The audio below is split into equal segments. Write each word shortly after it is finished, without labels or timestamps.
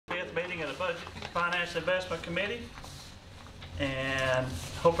the Budget Finance Investment Committee, and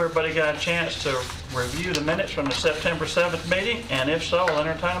hope everybody got a chance to review the minutes from the September 7th meeting, and if so, I'll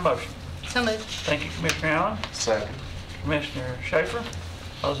entertain a motion. So moved. Thank you, Commissioner Allen. Second. Commissioner Schaefer.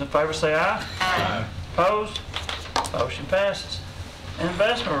 Those in favor say aye. Aye. Opposed? Motion passes.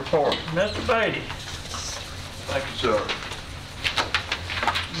 Investment report, Mr. Beatty. Thank you, sir.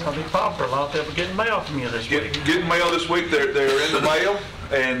 I'll be popular. A lot of people getting mail from you this week. Getting mail this week. They're in the mail,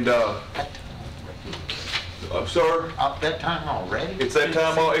 and sir, Up that time already? it's that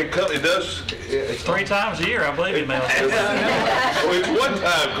time. It does. It's 3 times a year, I believe you mail. well, it's one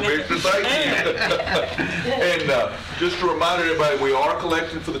time, Commissioner. Thank you. And just to remind everybody, we are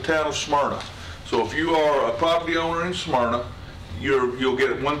collecting for the town of Smyrna. So if you are a property owner in Smyrna, you'll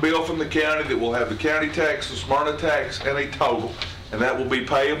get one bill from the county that will have the county tax, the Smyrna tax, and a total. And that will be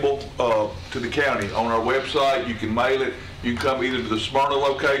payable to the county on our website. You can mail it. You can come either to the Smyrna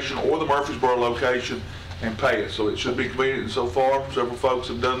location or the Murfreesboro location and pay it. So it should be convenient. And so far, several folks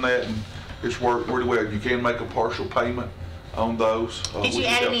have done that, and it's worked really well. You can make a partial payment on those. Did you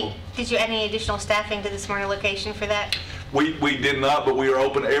add any additional staffing to the Smyrna location for that? We did not, but we are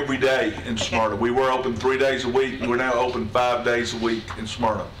open every day in Smyrna. We were open 3 days a week. We're now open 5 days a week in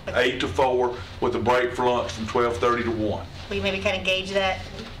Smyrna, 8 to 4, with a break for lunch from 12:30 to 1. Will you maybe kind of gauge that?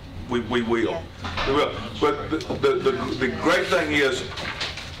 We will. Yeah. We will. But the great thing is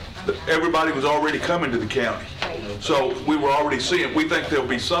that everybody was already coming to the county. So we were already seeing, we think there'll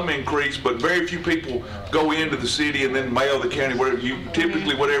be some increase, but very few people go into the city and then mail the county.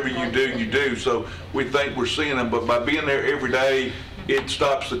 Typically whatever you do, you do. So we think we're seeing them, but by being there every day, it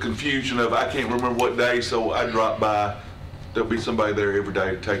stops the confusion of, I can't remember what day, so I drop by. There'll be somebody there every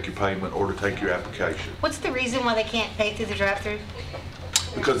day to take your payment or to take your application. What's the reason why they can't pay through the drive-through?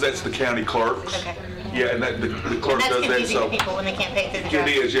 Because that's the county clerks. Okay. Yeah, and the clerk That's does that. confusing So to people when they can't pay through the it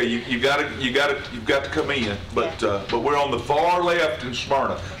drive-through. is. Yeah, you've got to come in. But we're on the far left in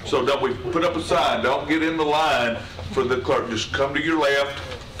Smyrna. So don't we put up a sign? Don't get in the line for the clerk. Just come to your left,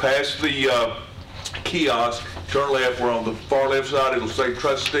 past the kiosk, turn left. We're on the far left side. It'll say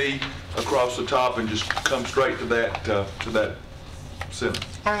trustee across the top, and just come straight to that center.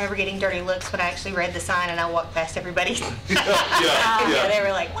 I remember getting dirty looks when I actually read the sign and I walked past everybody. Yeah. They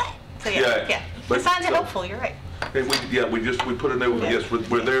were like, what? So yeah. The But, signs are helpful, you're right. And we put a new one. Yes,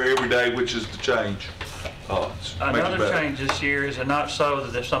 we're there every day, which is the change. Another change this year is it not so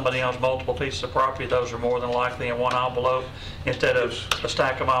that if somebody owns multiple pieces of property, those are more than likely in one envelope instead of a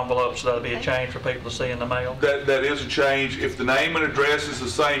stack of envelopes. So that'll be a change for people to see in the mail. That is a change. If the name and address is the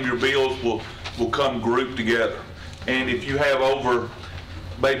same, your bills will come grouped together. And if you have over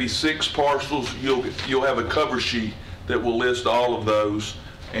maybe 6 parcels, you'll have a cover sheet that will list all of those,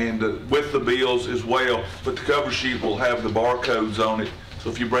 and with the bills as well. But the cover sheet will have the barcodes on it. So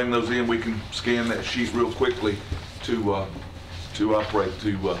if you bring those in, we can scan that sheet real quickly to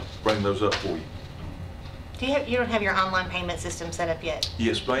bring those up for you. You don't have your online payment system set up yet?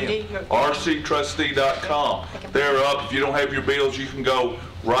 Yes, ma'am. You do? rctrustee.com. They're up. If you don't have your bills, you can go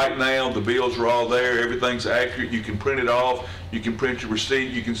right now. The bills are all there. Everything's accurate. You can print it off. You can print your receipt.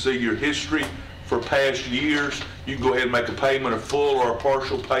 You can see your history for past years. You can go ahead and make a payment, a full or a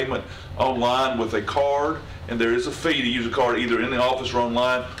partial payment online with a card. And there is a fee to use a card either in the office or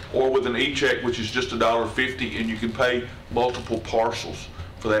online, or with an e-check, which is just $1.50, and you can pay multiple parcels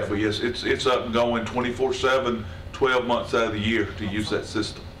for that. But yes, it's up and going 24/7, 12 months out of the year to use that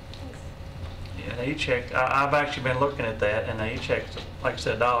system. Yeah, the e-check, I've actually been looking at that, and the e-check's, like I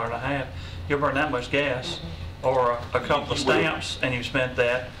said, $1.50. You'll burn that much gas, or a couple of stamps, and you've spent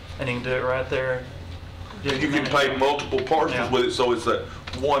that, and you can do it right there. And you can pay multiple parcels with it, so it's a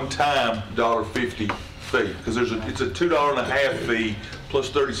one-time $1.50 fee, because it's a $2.50 fee plus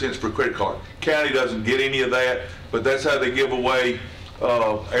 30 cents for a credit card. County doesn't get any of that, but that's how they give away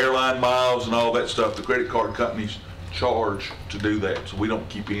airline miles and all that stuff. The credit card companies charge to do that, so we don't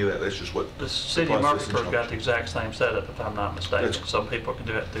keep any of that. That's just what the city of Murfreesboro's got the exact same setup, if I'm not mistaken, so people can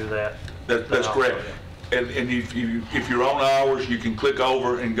do it through that. That's correct. And if you're on ours, you can click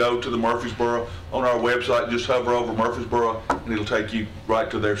over and go to the Murfreesboro on our website. Just hover over Murfreesboro, and it'll take you right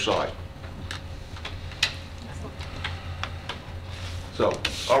to their site. So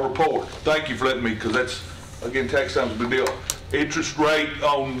our report. Thank you for letting me, because that's, again, tax time's a big deal. Interest rate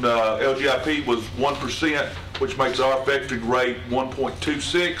on LGIP was 1%, which makes our effective rate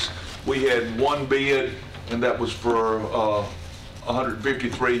 1.26. We had one bid, and that was for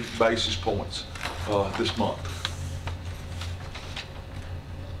 153 basis points this month.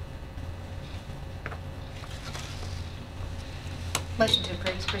 Motion to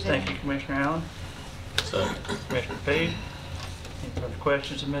approve is presented. Thank you, Commissioner Allen. Commissioner Peay. Other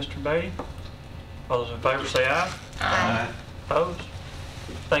questions of Mr. Beatty? All those in favor say aye. Aye. Opposed?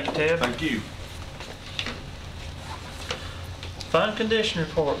 Thank you, Ted. Thank you. Fund condition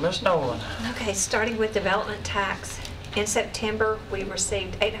report, Ms. Nolan. Okay, starting with development tax. In September, we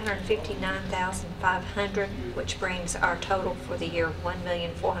received $859,500, which brings our total for the year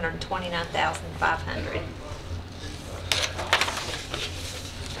 $1,429,500.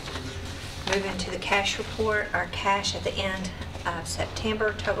 Moving to the cash report, our cash at the end of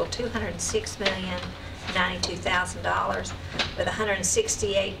September totaled $206,092,000, with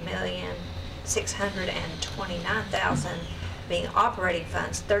 $168,629,000 being operating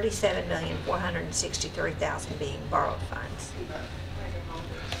funds, $37,463,000 being borrowed funds.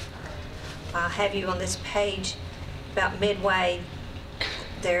 I'll have you on this page, about midway,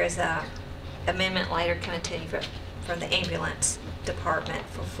 there is a amendment later coming to you from the ambulance department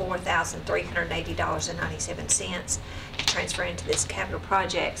for $4,380.97 to transfer into this capital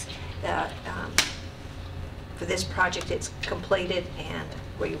projects. For this project, it's completed and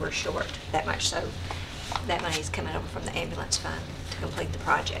we were short that much, so that money is coming over from the ambulance fund to complete the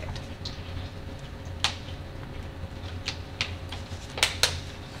project.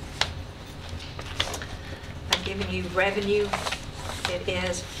 I've given you revenue. It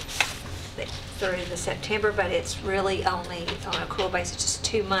is through the September, but it's really only on an accrual basis, just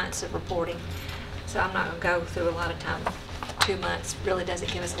 2 months of reporting. So I'm not going to go through a lot of time. 2 months really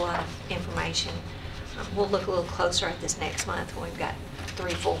doesn't give us a lot of information. We'll look a little closer at this next month when we've got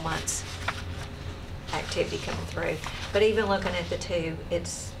 3 full months activity coming through. But even looking at the two,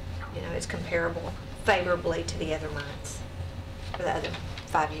 it's, you know, it's comparable favorably to the other months for the other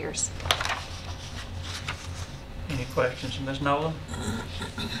 5 years. Any questions of Ms. Nolan?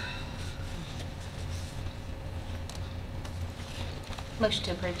 Motion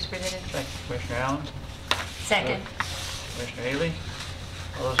to approve is presented. Thank you, Commissioner Allen. Second. Commissioner Ely.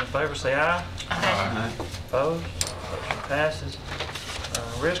 All those in favor say aye. Aye. Opposed? Motion passes.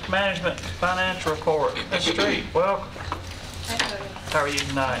 Risk management financial report. Ms. Street, welcome. How are you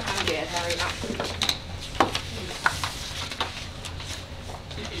tonight? I'm good. How are you?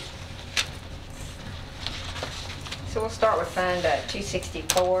 So we'll start with Fund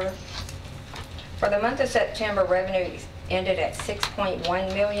 264. For the month of September, revenue ended at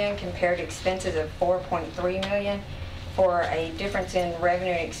 $6.1 million compared to expenses of $4.3 million, for a difference in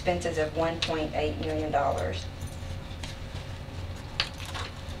revenue and expenses of $1.8 million.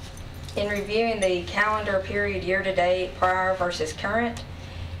 In reviewing the calendar period year-to-date, prior versus current,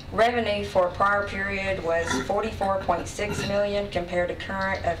 revenue for prior period was $44.6 million compared to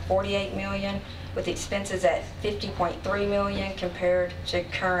current of $48 million, with expenses at $50.3 million compared to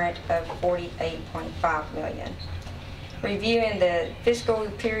current of $48.5 million. Reviewing the fiscal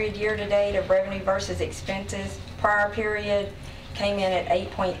period year-to-date of revenue versus expenses, prior period came in at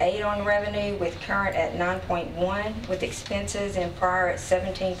 8.8 on revenue, with current at 9.1, with expenses in prior at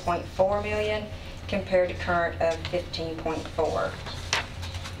 $17.4 million compared to current of $15.4.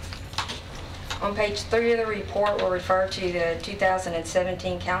 On page 3 of the report, we'll refer to the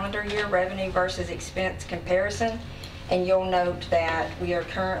 2017 calendar year revenue versus expense comparison, and you'll note that we are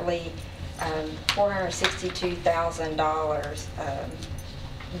currently $462,000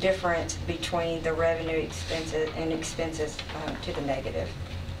 difference between the revenue expenses to the negative.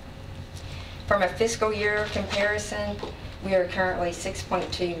 From a fiscal year comparison, we are currently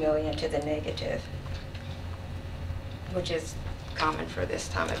 $6.2 million to the negative, which is common for this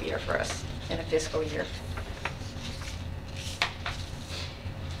time of year for us in a fiscal year.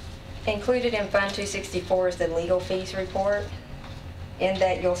 Included in Fund 264 is the legal fees report. In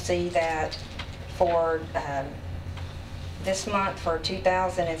that, you'll see that for this month, for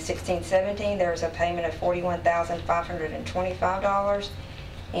 2016-17, there's a payment of $41,525,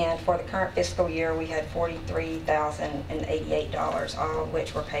 and for the current fiscal year, we had $43,088, all of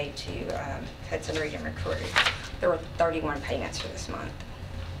which were paid to Hudson Reed and McCrew. There were 31 payments for this month.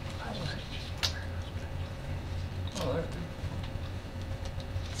 Oh, there.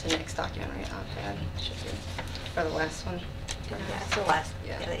 It's the next document right I've had, should be, for the last one. Yeah, it's the last,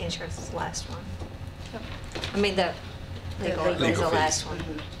 Yeah. yeah, the insurance is the last one. Yep. I mean, the legal is the Legal fees. last one.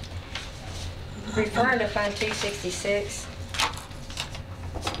 Referring to Fund 266,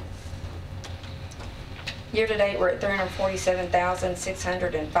 year-to-date, we're at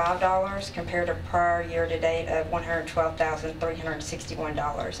 $347,605 compared to prior year-to-date of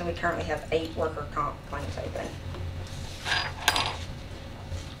 $112,361, and we currently have 8 worker comp claims open.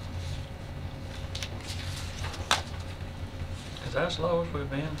 Is that as low as we've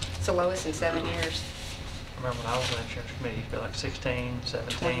been? It's the lowest in 7 years. I remember when I was in the insurance committee, it felt like 16, 17,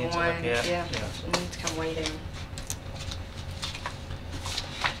 something like 21, that. yeah. It's come way down.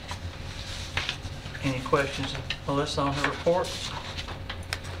 Any questions, Melissa, on her report?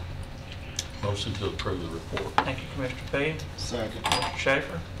 Motion to approve the report. Thank you, Commissioner Payne. Second. Mr.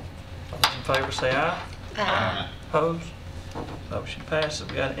 Schaefer. All those in favor say aye. Aye. Opposed? Motion passes.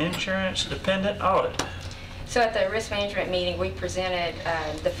 We got insurance dependent audit. So at the risk management meeting, we presented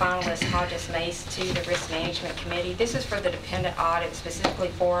the finalist Hodges Mace to the risk management committee. This is for the dependent audit, specifically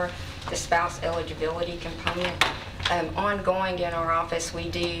for the spouse eligibility component. Ongoing in our office, we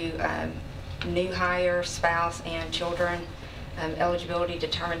do new hire, spouse, and children eligibility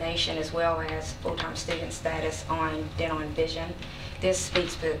determination, as well as full-time student status on dental and vision. This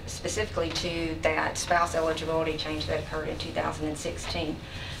speaks specifically to that spouse eligibility change that occurred in 2016.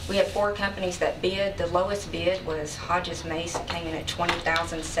 We had 4 companies that bid. The lowest bid was Hodges Mace. It came in at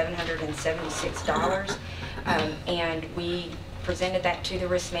 $20,776. And we presented that to the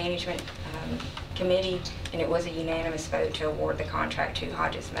risk management committee, and it was a unanimous vote to award the contract to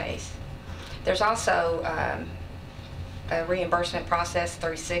Hodges Mace. There's also a reimbursement process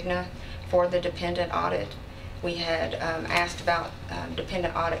through Cigna for the dependent audit. We had asked about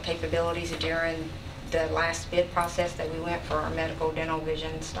dependent audit capabilities during the last bid process that we went for our medical, dental,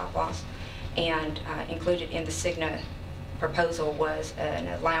 vision, stop loss, and included in the Cigna proposal was an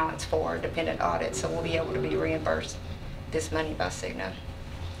allowance for dependent audit, so we'll be able to be reimbursed this money by Cigna.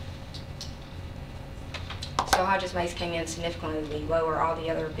 So Hodges Mace came in significantly lower. All the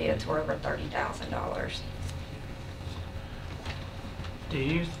other bids were over $30,000. Do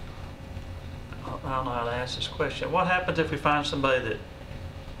you, I don't know how to ask this question. What happens if we find somebody that is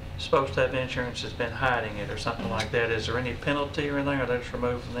supposed to have insurance has been hiding it or something like that? Is there any penalty or anything, or they just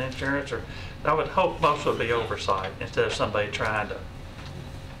removed from the insurance? Or I would hope most would be oversight instead of somebody trying to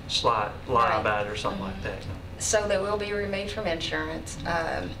lie Right. about it or something like that. So they will be removed from insurance,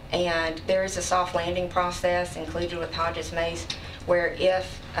 and there is a soft landing process included with Hodges Mace, where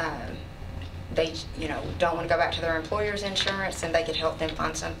if they, don't want to go back to their employer's insurance, then they could help them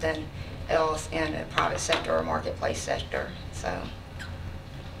find something else in a private sector or marketplace sector. So,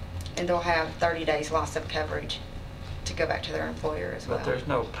 and they'll have 30 days loss of coverage to go back to their employer as well. But there's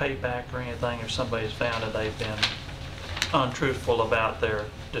no payback or anything if somebody's found that they've been untruthful about their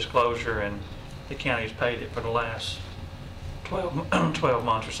disclosure and the county's paid it for the last 12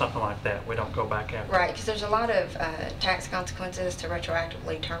 months or something like that. We don't go back after. Right, because there's a lot of tax consequences to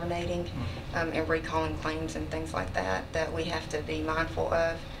retroactively terminating and recalling claims and things like that that we have to be mindful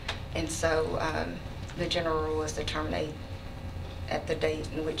of. And so the general rule is to terminate at the date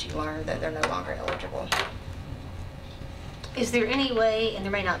in which you learn that they're no longer eligible. Is there any way, and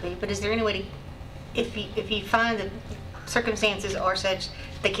there may not be, but is there any way to, if you find that circumstances are such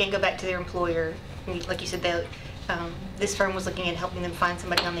they can't go back to their employer, like you said, this firm was looking at helping them find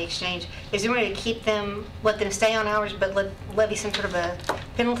somebody on the exchange, is there a way to keep them, let them stay on hours, but levy some sort of a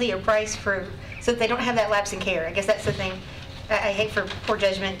penalty or price so that they don't have that lapse in care? I guess that's the thing. I hate for poor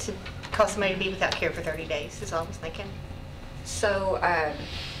judgment to cause somebody to be without care for 30 days, is all I was thinking. So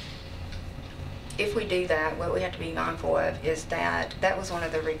if we do that, what we have to be mindful of is that was one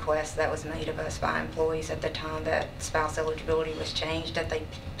of the requests that was made of us by employees at the time that spouse eligibility was changed, that they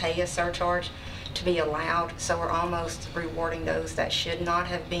pay a surcharge to be allowed. So we're almost rewarding those that should not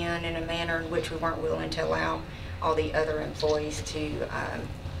have been in a manner in which we weren't willing to allow all the other employees to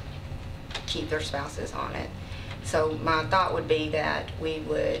keep their spouses on it. So my thought would be that we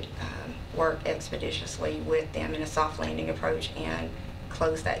would work expeditiously with them in a soft landing approach and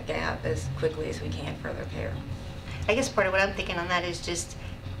close that gap as quickly as we can for their care. I guess part of what I'm thinking on that is just,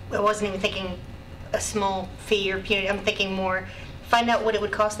 I wasn't even thinking a small fee or punitive. I'm thinking more, find out what it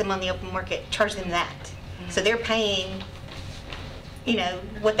would cost them on the open market, charge them that. Mm-hmm. So they're paying,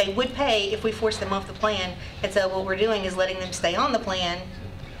 what they would pay if we forced them off the plan. And so what we're doing is letting them stay on the plan,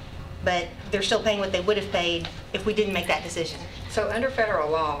 but they're still paying what they would have paid if we didn't make that decision. So under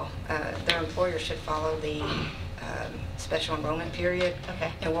federal law, their employer should follow the special enrollment period.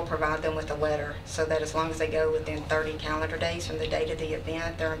 Okay. And we'll provide them with a letter so that as long as they go within 30 calendar days from the date of the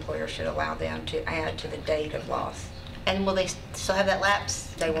event, their employer should allow them to add to the date of loss. And will they still have that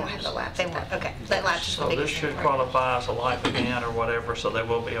lapse? They won't have the lapse. They won't, okay. That lapse is the So this biggest should thing. qualify as a life event or whatever, so they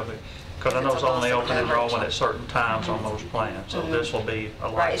will be able to, because I know it's only open enrollment at certain times on most plans, so this will be a life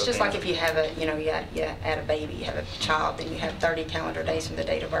event. Right, it's just like if you have you had a baby, you have a child, then you have 30 calendar days from the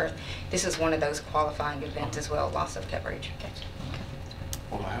date of birth. This is one of those qualifying events as well, loss of coverage.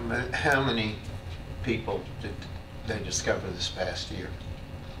 Well, how many people did they discover this past year?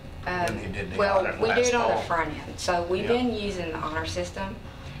 When they did the Well, audit we do last it on the fall? front end. So we've been using the honor system.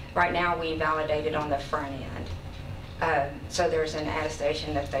 Right now, we validate it on the front end. So there's an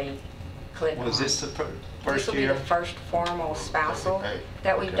attestation that they click on. Was this the This first will be year? the first formal spousal That we paid.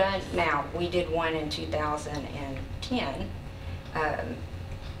 that we've Okay. done. Now, we did one in 2010,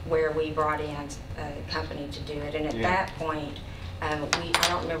 where we brought in a company to do it, and at Yeah. that point, I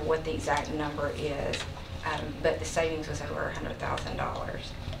don't remember what the exact number is, but the savings was over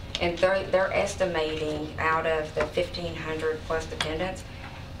 $100,000. And they're estimating out of the 1,500 plus dependents,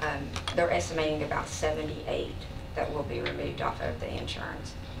 they're estimating about 78 that will be removed off of the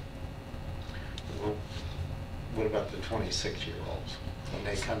insurance. Well, what about the 26-year-olds? When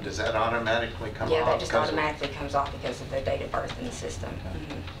they come, does that automatically come off? Yeah, that just because of- automatically comes off because of their date of birth in the system. Okay.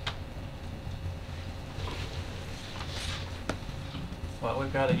 Mhm. Well,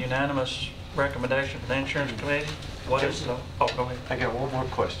 we've got a unanimous recommendation from the insurance committee. What is the, oh, go ahead. I got one more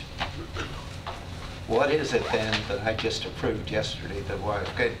question. What is it then that I just approved yesterday, the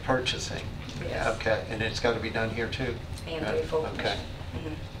purchasing? Yes. Okay, and it's got to be done here too? And through full Okay, commission.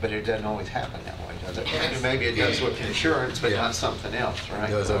 Mhm. but it doesn't always happen that way, does it? It does. Maybe it does with insurance, but Yeah. not something else, right?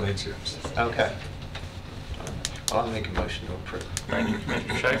 It does on insurance. Okay. Well, I'll make a motion to approve. Thank you,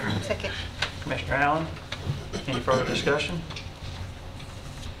 Commissioner Schaefer. Second. Commissioner Allen, any further discussion?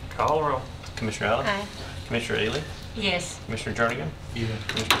 Call the roll. Commissioner Allen? Aye. Commissioner Ely? Yes. Commissioner Jernigan? Yeah.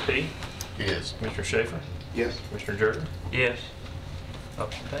 Commissioner P? Yes. Commissioner Schaefer? Yes. Commissioner Jordan? Yes.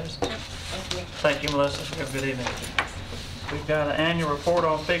 Motion passes. Thank you. Thank you, Melissa. Have a good evening. We've got an annual report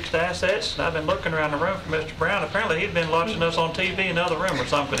on fixed assets. I've been looking around the room for Mr. Brown. Apparently, he'd been watching us on TV in another room or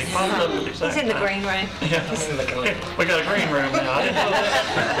something, 'cause he popped up at the exact He's in the time. green room. Yeah. We got a green room now. I didn't know that.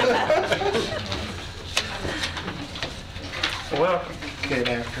 Welcome. Good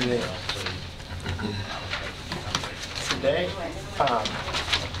afternoon. Today,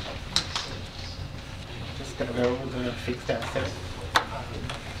 just going to go over the fixed assets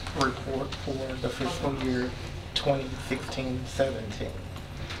report for the fiscal year 2016-17.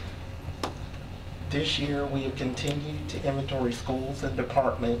 This year, we have continued to inventory schools and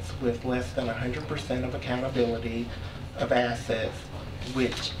departments with less than 100% of accountability of assets,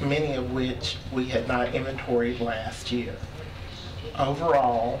 many of which we had not inventoried last year.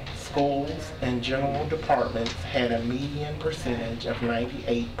 Overall, schools and general departments had a median percentage of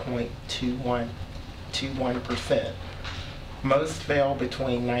 98.21%. Most fell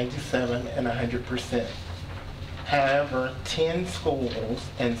between 97 and 100%. However, 10 schools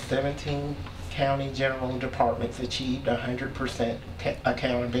and 17 county general departments achieved 100%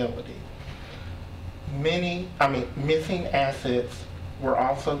 accountability. Missing assets were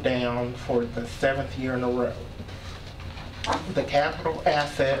also down for the 7th year in a row. The capital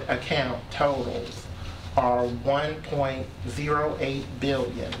asset account totals are $1.08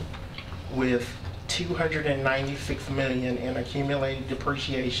 billion with $296 million in accumulated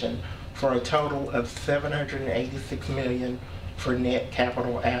depreciation for a total of $786 million for net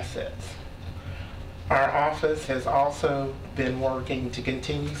capital assets. Our office has also been working to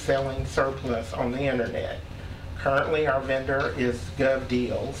continue selling surplus on the internet. Currently, our vendor is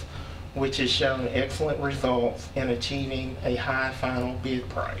GovDeals, which has shown excellent results in achieving a high final bid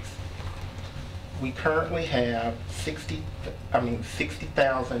price. We currently have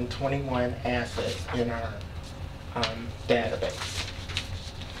 60,021 assets in our database.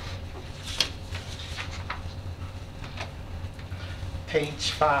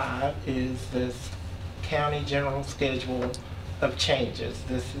 Page 5 is this county general schedule of changes.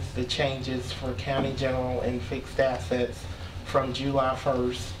 This is the changes for county general and fixed assets from July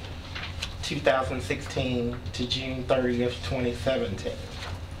 1st, 2016 to June 30th, 2017.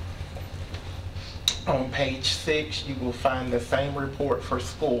 On page 6, you will find the same report for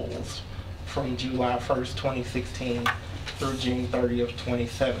schools from July 1st, 2016 through June 30th,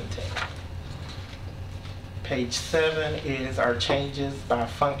 2017. Page 7 is our changes by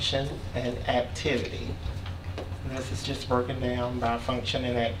function and activity. This is just broken down by function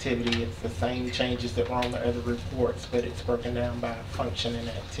and activity. It's the same changes that were on the other reports, but it's broken down by function and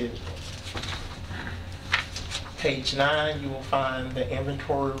activity. Page 9, you will find the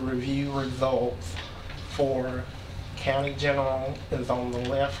inventory review results for county general is on the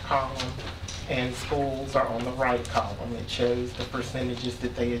left column and schools are on the right column. It shows the percentages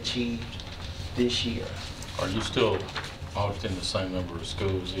that they achieved this year. Are you still auditing the same number of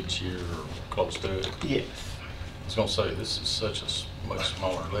schools each year or close to it? Yes. I was gonna say, this is such a much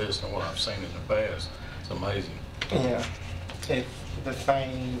smaller list than what I've seen in the past. It's amazing. Yeah, it's the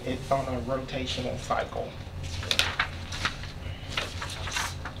same, it's on a rotational cycle.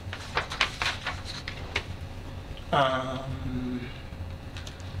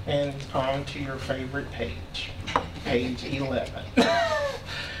 And on to your favorite page, page 11.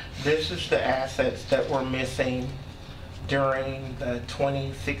 This is the assets that were missing during the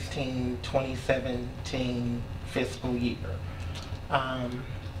 2016-2017 fiscal year.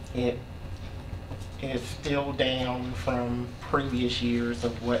 It is still down from previous years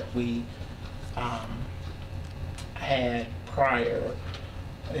of what we had prior.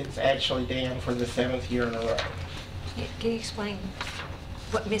 It's actually down for the 7th year in a row. Can you explain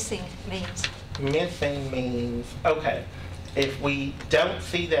what missing means? Missing means, okay, if we don't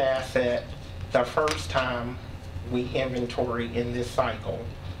see the asset the first time we inventory in this cycle,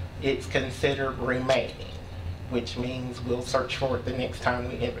 it's considered remaining, which means we'll search for it the next time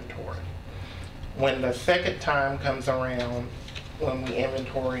we inventory. When the second time comes around, when we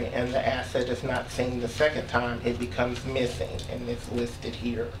inventory and the asset is not seen the second time, it becomes missing, and it's listed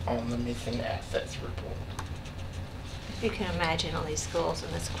here on the missing assets report. You can imagine all these schools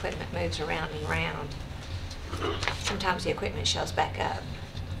and this equipment moves around and around. Sometimes the equipment shows back up.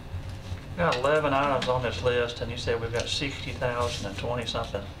 We've got 11 items on this list, and you said we've got 60,000 and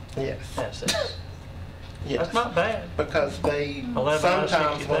 20-something Yes. assets. Yes. That's not bad. Because they, 11 out of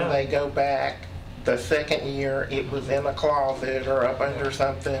sometimes 60,000. when they go back the second year, it was in a closet or up under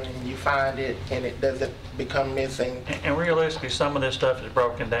something, and you find it and it doesn't become missing. And realistically, some of this stuff is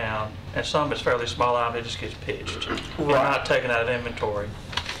broken down, and some is fairly small item, it just gets pitched. You're not taken out of inventory,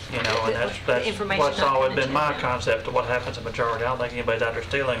 you know, and The that's information what's not always coming been to my you. concept of what happens in majority. I don't think anybody's out there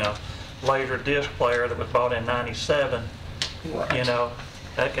stealing a laser disc player that was bought in '97, Right. you know,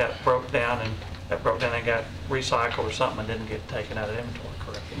 that got broke down and got recycled or something and didn't get taken out of inventory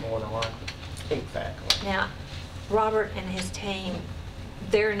correctly, more than likely. Exactly. Now, Robert and his team,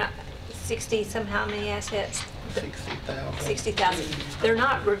 they're not, 60 some how many assets? 60,000. 60,000. They're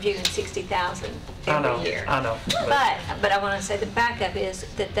not reviewing 60,000 I know, every year. I know. But I want to say the backup is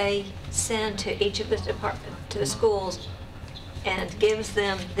that they send to each of the to the schools and gives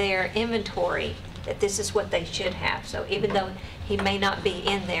them their inventory that this is what they should have. So even though he may not be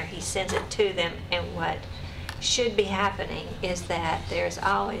in there, he sends it to them, and what should be happening is that there's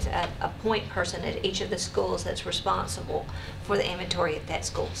always a point person at each of the schools that's responsible for the inventory at that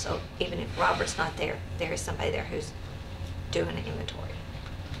school. So even if Robert's not there, there is somebody there who's doing the inventory.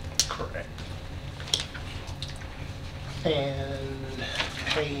 Correct. And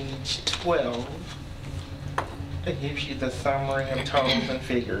page 12, it gives you the summary of totals and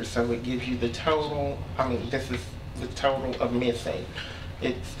figures. So it gives you the total, this is the total of missing.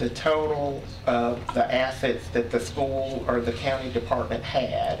 It's the total of the assets that the school or the county department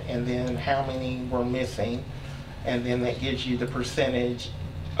had, and then how many were missing, and then that gives you the percentage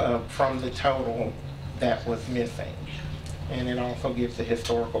from the total that was missing. And it also gives the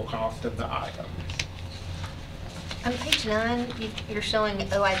historical cost of the items. On page 9, you're showing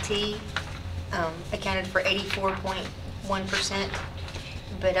OIT accounted for 84.1%,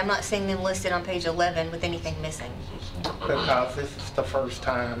 but I'm not seeing them listed on page 11 with anything missing. Because this is the first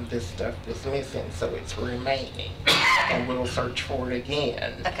time this stuff is missing, so it's remaining. And we'll search for it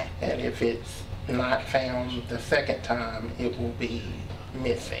again. Okay. And if it's not found the second time, it will be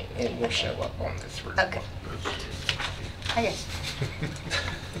missing and will show up on this report. Okay. I guess.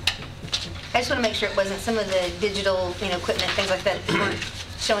 I just want to make sure it wasn't some of the digital, equipment, things like that weren't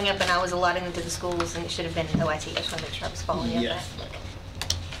showing up and I was allotting them to the schools and it should have been OIT. I just want to make sure I was following you Yes. on that.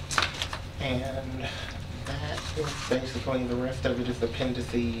 And that is basically, the rest of it is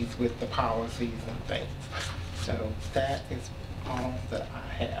appendices with the policies and things. So that is all that I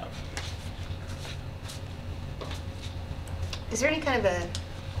have. Is there any kind of a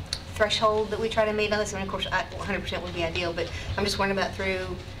threshold that we try to meet on this? I mean, of course, 100% would be ideal, but I'm just wondering about through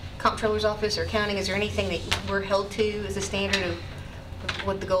comptroller's office or accounting, is there anything that we're held to as a standard of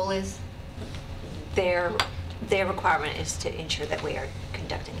what the goal is? Their requirement is to ensure that we are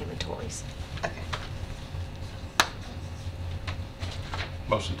conducting inventories. Okay.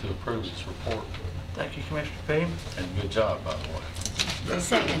 Motion to approve this report, Thank you, Commissioner Payne. and good job, by the way.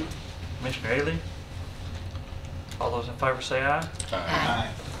 Second. Commissioner Haley? All those in favor say aye. Aye.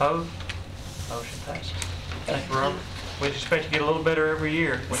 Opposed? Motion passes. Thank you, Robert. We expect to get a little better every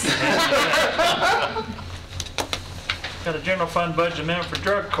year. Got a general fund budget amendment for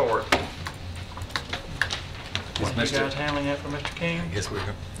drug court. Is Are you Mr. guys handling that for Mr. King? I guess we're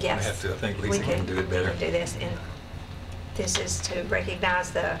gonna Yes. have to, I think We Lisa can do it better. do this, and this is to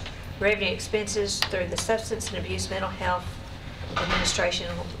recognize the revenue expenses through the Substance and Abuse Mental Health Administration.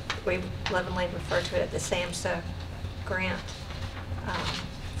 We lovingly refer to it as the SAMHSA grant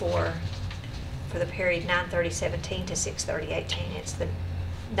for the period 9/30/17 to 6/30/18. It's the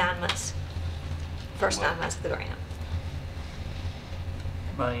 9 months, first 9 months of the grant.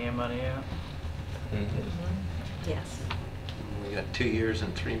 Money in, money out. Mhm. Yes. We got 2 years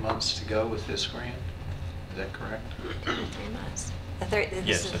and 3 months to go with this grant. Is that correct? 3 months. This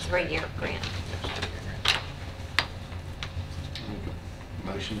Yes, is a that's 3-year grant.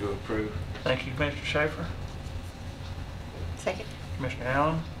 Motion to approve. Thank you, Commissioner Schaefer. Second. Commissioner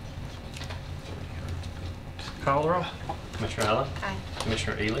Allen? Call the roll. Commissioner Allen? Aye.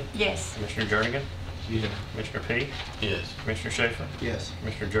 Commissioner Ely? Yes. Commissioner Jernigan? Yeah. Commissioner P? Yes. Commissioner Schaefer? Yes.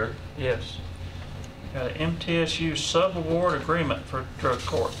 Commissioner Jerk? Yes. Got an MTSU sub-award agreement for drug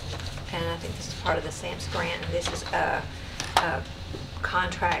court. And I think this is part of the SAMS grant. And this is a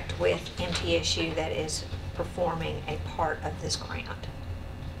contract with MTSU that is performing a part of this grant.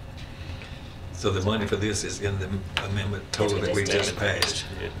 So the money for this is in the amendment total that we just passed.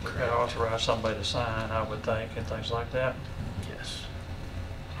 Got to authorize somebody to sign, I would think, and things like that. Yes.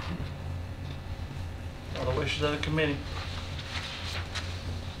 What are the wishes of the committee?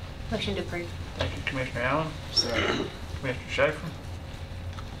 Motion to approve. Thank you, Commissioner Allen. Commissioner Schaefer?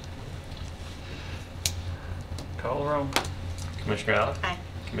 Call the roll. Commissioner Allen? Aye.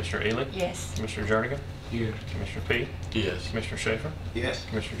 Commissioner Ely? Yes. Commissioner Jernigan? Yes. Commissioner P? Yes. Commissioner Schaefer? Yes.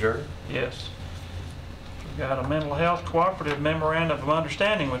 Commissioner Jerk? Yes. We got a mental health cooperative memorandum of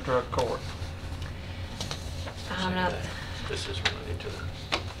understanding with drug court. I'm not, This is related to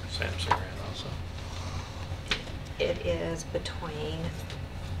the SAMHSA grant also. it is between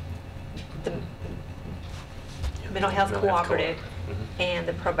the mental health cooperative Mhm. and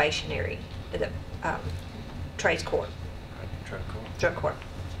the probationary, the trades court, Drug court. drug court.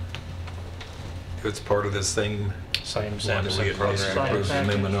 It's part of the same Same one that we SAMHSA had program. approved the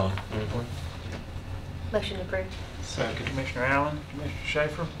amendment on. Mhm. Motion to approve. Second. Commissioner Allen, Commissioner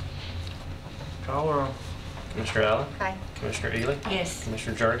Schaefer? Call the roll. Commissioner Allen? Aye. Commissioner Ely? Yes.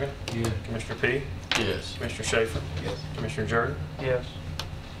 Commissioner Jernigan? Yeah. Commissioner P? Yes. Commissioner Schaefer? Yes. Commissioner Jerk? Yes.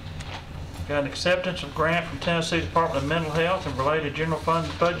 Got an acceptance of grant from Tennessee Department of Mental Health and related general fund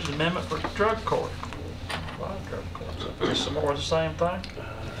budget amendment for drug court. A lot of drug courts. Is this some more of the same thing?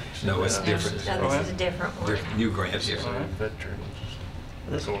 No, it's No, different. No, this is a different one. Different new grant This here. is a veterans.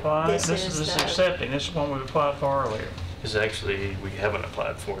 This court. apply, This this is is the- accepting, this is one we applied for earlier. This is actually, we haven't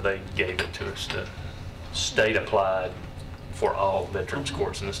applied for, they gave it to us. The state applied for all veterans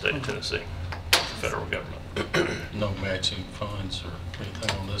courts in the state of Tennessee, the federal government. No matching funds or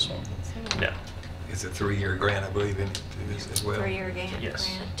anything on this one? No. It's a 3-year grant, I believe, in it as well. 3-year grant, Yes.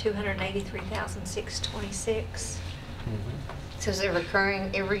 $283,626. So is it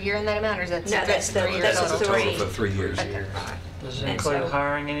recurring every year in that amount, or is that? No, that's the- 3 years that's That's the a total? total for 3 years. Okay. Does it And include so-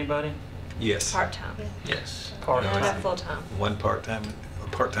 hiring anybody? Yes. Part-time. Yes. No, Part-time. not full-time. One part-time, a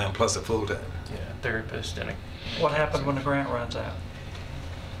part-time plus a full-time. Yeah, therapist and a. What happens when the grant runs out?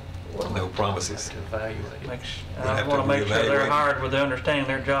 No promises. To evaluate. Make s- We'll I have want to to make sure they're reevaluate. hired with the understanding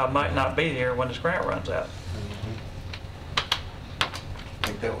their job might not be here when this grant runs out. I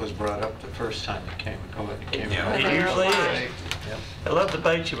think that was brought up the first time it came. Yeah. It usually is. Yep. I love to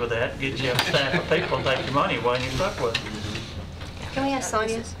bait you with that, get you a staff of people and take your money away and you're stuck with it. Can we ask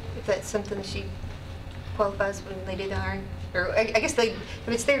Sonia if that's something that she qualifies when they do the hiring? Or I guess they, if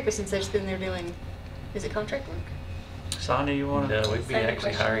it's therapists and such, then they're doing, is it contract work? Sonia, you want to? No, we'd be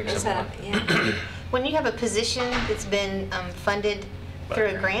actually hiring Is that, someone. yeah. When you have a position that's been funded through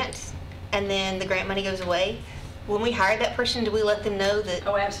a grant, and then the grant money goes away, when we hire that person, do we let them know that?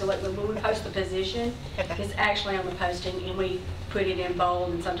 Oh, absolutely. When we post the position, Okay. it's actually on the posting, and we put it in bold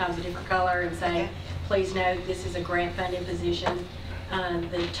and sometimes a different color and say, Okay. please note, this is a grant-funded position.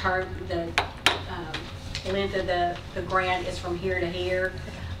 The term, the length of the grant is from here to here,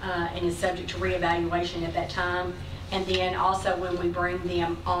 and is subject to reevaluation at that time. And then also, when we bring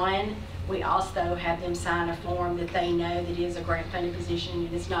them on, we also have them sign a form that they know that it is a grant-funded position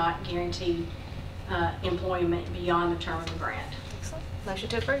and it's not guaranteed employment beyond the term of the grant. Excellent. Motion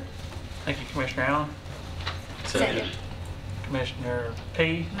to approve. Thank you, Commissioner Allen. Second. Commissioner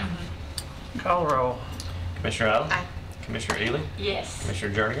P. Call the roll. Commissioner Allen? Aye. Commissioner Ely? Yes.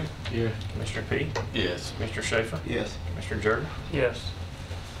 Commissioner Jernigan? Yeah. Commissioner P? Yes. Commissioner Schaefer? Yes. Commissioner Jernigan? Yes.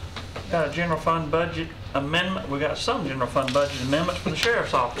 Got a general fund budget amendment, we got some general fund budget amendments for the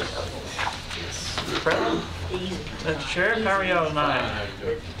sheriff's office. Present. Easy. Mr. Sheriff, how are y'all tonight?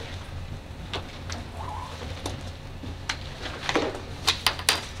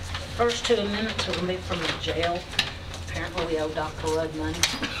 First two amendments are going to be from the jail. Apparently, we owe Dr. Rudd money.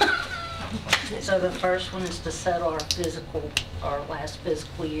 So the first one is to settle our last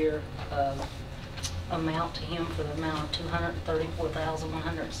physical year amount to him for the amount of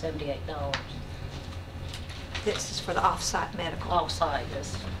 $234,178. This is for the off-site medical. Off-site,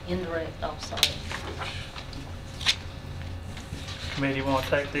 yes, indirect off-site. Committee want to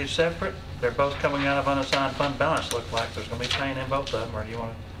take these separate? They're both coming out of unassigned fund balance, look like there's going to be paying in both of them, or do you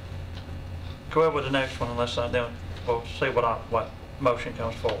want to? Go ahead with the next one, unless then we'll see what motion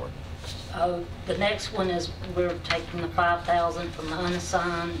comes forward. The next one is we're taking the 5,000 from the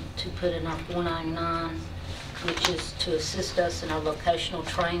unassigned to put in our 499, which is to assist us in our vocational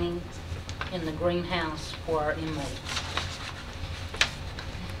training in the greenhouse for our inmates.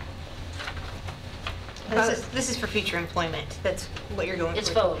 This is for future employment. That's what you're going It's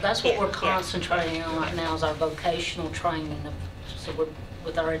for. both. That's what Yeah, we're yeah. concentrating on right now is our vocational training. So we're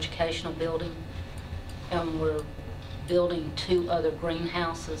with our educational building, and we're building 2 other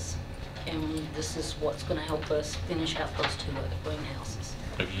greenhouses, and this is what's going to help us finish out those 2 other greenhouses.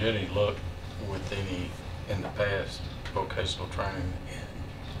 Have you had any luck with any, in the past, vocational training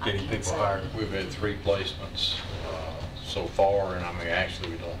and getting people hired? We've had 3 placements so far, and I mean,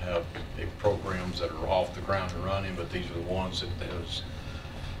 actually, we don't have big programs that are off the ground and running, but these are the ones that was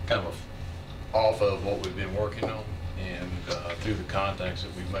kind of off of what we've been working on. And through the contacts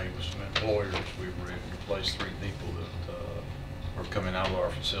that we've made with some employers, we were able to place 3 people that are coming out of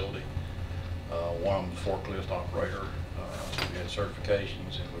our facility. One of them, the forklift operator, we had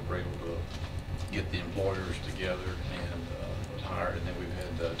certifications, and we were able to get the employers together and was hired. And then we've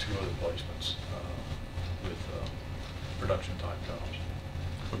had 2 other placements with production type jobs.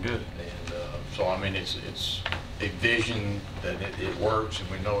 Well, good. And so, I mean, it's a vision that it works, and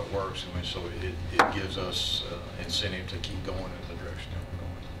we know it works, and so it gives us incentive to keep going in the direction that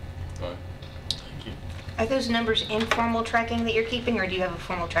we're going. Right. Thank you. Are those numbers informal tracking that you're keeping, or do you have a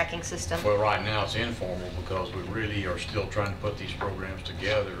formal tracking system? Well, right now it's informal because we really are still trying to put these programs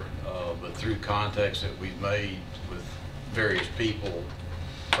together, but through contacts that we've made with various people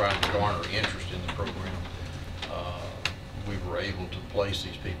trying to garner interest in the program, we were able to place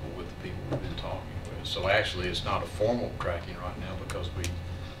these people with the people we've been talking with. So actually, it's not a formal tracking right now because we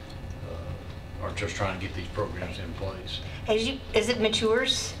are just trying to get these programs in place. As it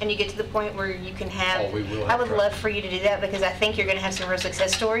matures and you get to the point where you can have, Oh, we will I have would tracking. love for you to do that, because I think you're going to have some real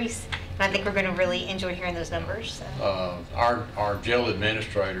success stories, and I think we're going to really enjoy hearing those numbers. So. Our jail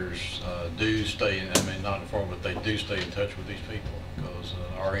administrators do stay in, I mean, not informed, but they do stay in touch with these people because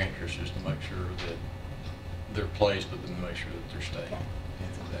our interest is to make sure that they're placed, but then to make sure that they're staying.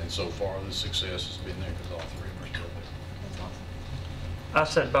 And so far, the success has been there because all 3 of them are still there. I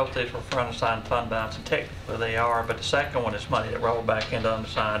said both these were for unassigned fund balance, and technically they are, but the second one is money that rolled back into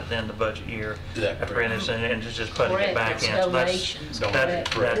unassigned at the end of the budget year. Yeah, correct. And just putting it Correct, back it's in. So that's- donations, that-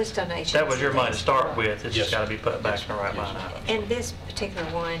 correct. This donation. That was your money to start with. It's Yes, just got to be put back yes, in the right yes, line item. And this particular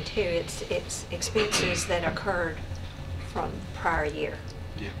one too, it's expenses that occurred from prior year,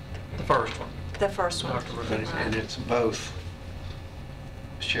 The first one. the first one. Dr. Rodriguez. And it's both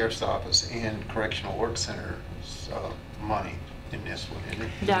Sheriff's Office and Correctional Work Center's money in this one, isn't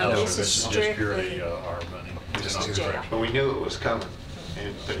it? No, sir, this is just purely strictly our money. Just It's not jail. correctional. But we knew it was coming,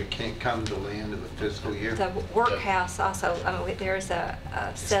 but it can't come till the end of the fiscal year. The workhouse also, there's a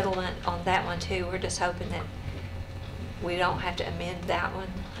settlement on that one too. We're just hoping that we don't have to amend that one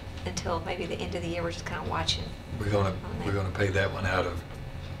until maybe the end of the year. We're just kind of watching. We're gonna pay that one out of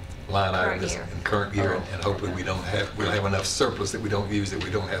line item Current this year. in current year, and hopefully we'll have enough surplus that we don't use, that we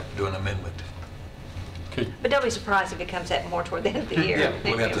don't have to do an amendment. Good. But don't be surprised if it comes out more toward the end of the year. Yeah,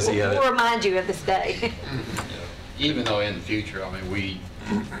 we'll have to see how We'll that- remind you of this day. Even though in the future, I mean, we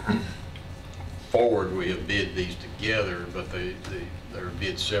forward, we have bid these together, but they're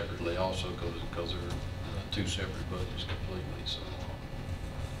bid separately also because they're 2 separate budgets completely. So,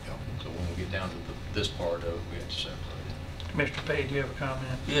 so when we get down to this part of it, we have to separate it. Mr. Page, do you have a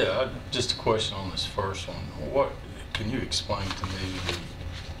comment? Yeah, just a question on this first one. What, can you explain to me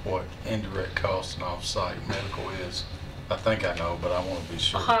what indirect cost and off-site medical is? I think I know, but I want to be A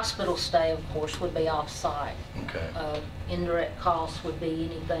sure. hospital stay, of course, would be off-site. Okay. Indirect costs would be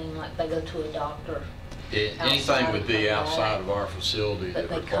anything like they go to a doctor. Anything would be Outside outside of of our facility But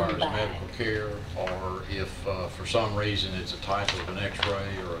that they come requires back. medical care, or if for some reason it's a type of an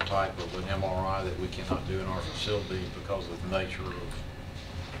x-ray or a type of an MRI that we cannot do in our facility because of the nature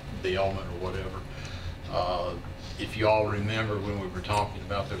of the ailment or whatever. If you all remember when we were talking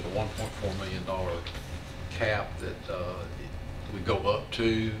about, there's a $1.4 million cap that we go up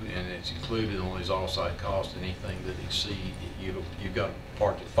to, and it's included on these off-site costs. Anything that exceeds, you've got a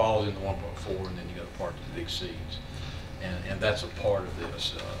part that falls in the 1.4, and then you got a part that exceeds, and that's a part of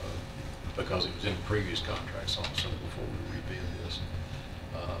this because it was in the previous contracts also before we rebid this.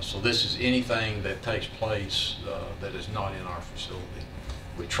 So this is anything that takes place that is not in our facility.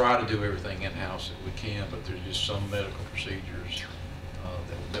 We try to do everything in-house that we can, but there's just some medical procedures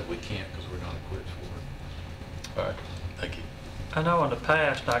that we can't because we're not equipped for it. All right, thank you. I know in the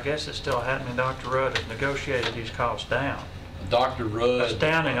past, I guess it's still happening, Dr. Rudd has negotiated these costs down. Dr. Rudd.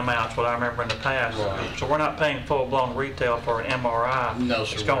 astounding amounts, what I remember in the past. Right. So we're not paying full-blown retail for an MRI. No,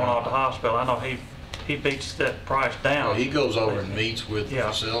 sir, It's going we're on not. to the hospital. I know he beats that price down. Well, he goes over and meets with the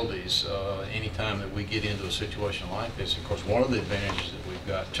Yeah. facilities anytime that we get into a situation like this. Of course, one of the advantages that we've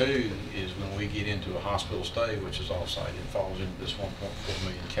got too is when we get into a hospital stay, which is off-site, it falls into this 1.4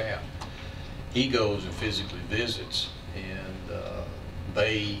 million cap. He goes and physically visits, and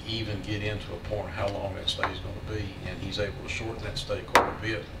they even get into a point how long that stay is going to be, and he's able to shorten that stay quite a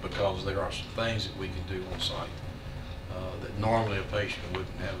bit because there are some things that we can do on site that normally a patient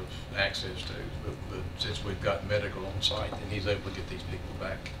wouldn't have access to. But since we've got medical on site, then he's able to get these people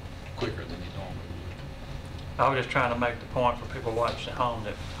back quicker than he normally would. I was just trying to make the point for people watching at home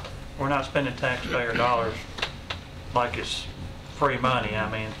that we're not spending taxpayer dollars like it's free money.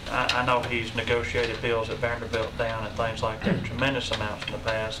 I mean, I know he's negotiated bills at Vanderbilt down and things like that, tremendous amounts in the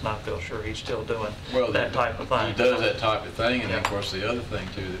past, and I feel sure he's still doing that type of thing. He does that type of thing, and then, of Yeah. course, the other thing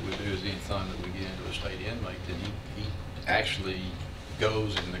too that we do is anytime that we get into a state inmate, then he actually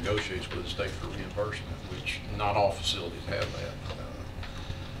goes and negotiates with the state for reimbursement, which not all facilities have that.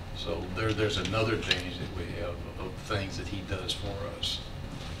 So there's another advantage that we have of things that he does for us.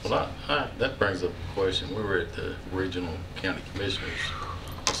 Well, that brings up a question. We were at the Regional County Commissioners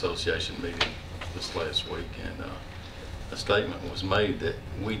Association meeting this last week, and a statement was made that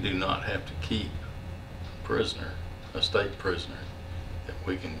we do not have to keep a state prisoner, that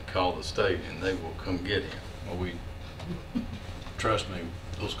we can call the state and they will come get him. Well, trust me,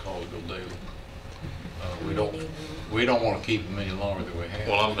 those calls go daily. We don't want to keep them any longer than we have.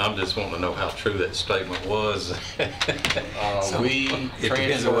 Well, I'm just wanting to know how true that statement was. It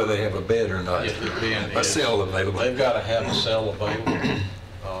depends on whether they have a bed or not. A cell available. They've got to have a cell available,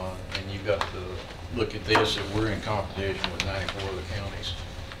 and you've got to look at this, that we're in competition with 94 other counties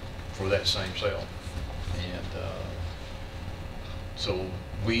for that same cell. And so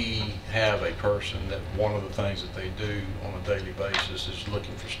we have a person that one of the things that they do on a daily basis is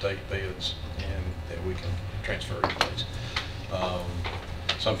looking for state beds and that we can transfer in place.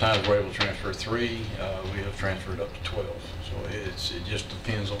 Sometimes we're able to transfer 3. We have transferred up to 12. So it just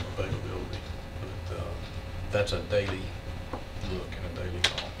depends on availability. But that's a daily look and a daily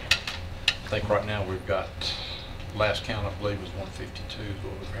call. I think right now we've got, last count I believe was 152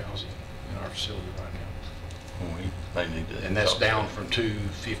 over housing in our facility right now. They need to. And that's down from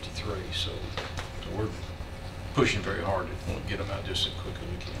 253, so we're pushing very hard to get them out just as quick as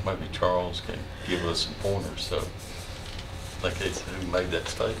we can. Maybe Charles can give us some pointers, so like they said, who made that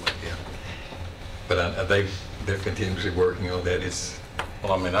statement. Yeah. But they're continuously working on that.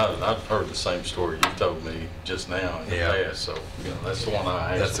 Well, I mean, I've heard the same story you told me just now in the past, so that's the one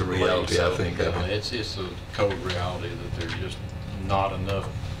I asked. That's the reality, I think. It's a cold reality that there's just not enough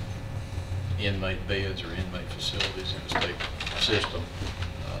inmate beds or inmate facilities in the state system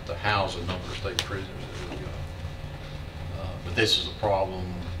to house a number of state prisoners that we've got. But this is a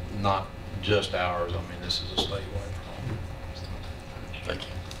problem, not just ours. I mean, this is a statewide problem. Thank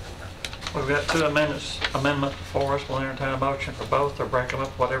you. We've got 2 amendments before us. We'll entertain a motion for both or break them up,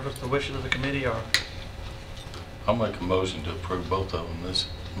 whatever the wishes of the committee are. I'll make a motion to approve both of them. This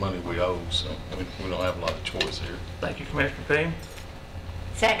money we owe, so we don't have a lot of choice here. Thank you, Commissioner P.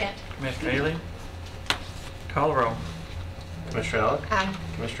 Second. Commissioner Ely. Call the roll. Commissioner Allen? Aye.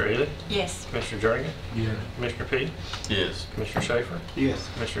 Commissioner Ely? Yes. Commissioner Jernigan? Yeah. Commissioner P? Yes. Commissioner Schaefer? Yes.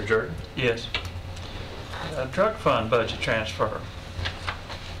 Commissioner Jordan? Yes. Drug fund budget transfer.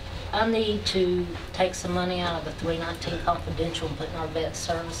 I need to take some money out of the 319 confidential and put in our vet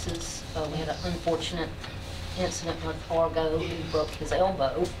services. We had an unfortunate incident with Fargo. He broke his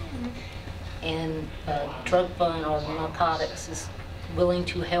elbow. And drug fund or narcotics is willing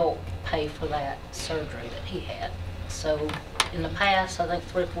to help pay for that surgery that he had. So in the past, I think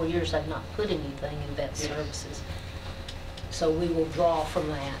 3 or 4 years, they've not put anything in vet services. So we will draw from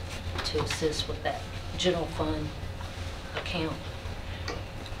that to assist with that general fund account.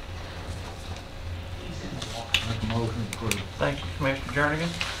 Motion approved. Thank you, Commissioner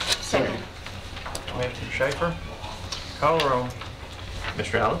Jernigan. Second. Commissioner Schaefer. Call the roll.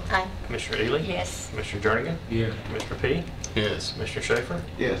 Commissioner Allen? Aye. Commissioner Ely? Yes. Commissioner Jernigan? Yeah. Commissioner P? Yes. Commissioner Schaefer?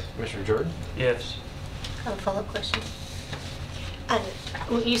 Yes. Commissioner Jordan? Yes. I have a follow-up question.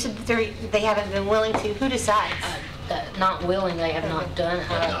 You said that they haven't been willing to. Who decides? Not willing, they have not done.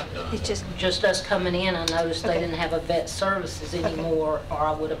 It's Just us coming in, I noticed they Okay. didn't have a vet services anymore, or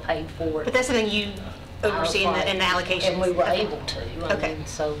I would have paid for it. But that's something you oversee in the allocation. And we were able to. I Okay. mean,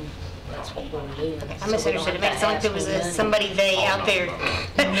 so that's what we were doing. I misunderstood. It made it sound like there was somebody they out there. No,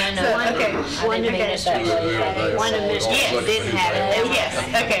 So, one okay. administrator. One administrator didn't have it. Yes,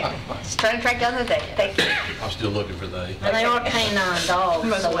 okay. trying to track down the date. Thank you. I'm still looking for they. And they are canine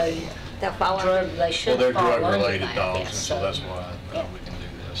dogs, so they, They'll fall under. they Well, should they're fall under drug-related that, dogs, yes, and so that's why we can do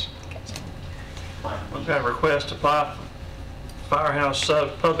this. We've got a request to apply for Firehouse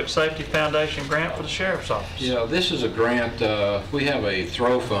Public Safety Foundation grant for the sheriff's office. Yeah, this is a grant, we have a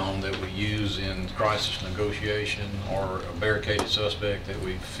throw phone that we use in crisis negotiation or a barricaded suspect that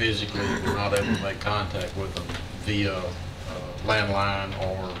we physically were not able to make contact with them via landline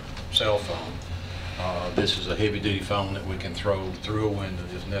or cell phone. This is a heavy-duty phone that we can throw through a window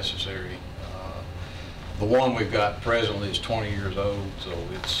if necessary. The one we've got presently is 20 years old, so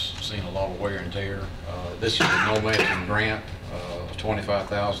it's seen a lot of wear and tear. This is a no-matching grant,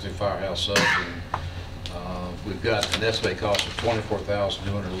 $25,000 through Firehouse Subs, and we've got an estimated cost of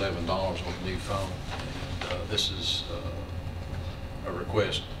 $24,211 on the new phone. And, this is a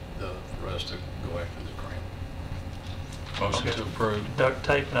request for us to go after this grant. Motion to approve. Duct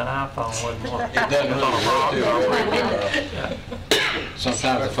tape and an iPhone wouldn't work. It doesn't really work too.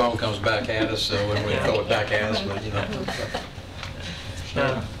 Sometimes the phone comes back at us, so when we throw it back at us, but you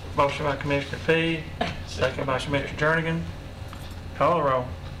know. Motion by Commissioner P, second by Commissioner Jernigan. Call the roll.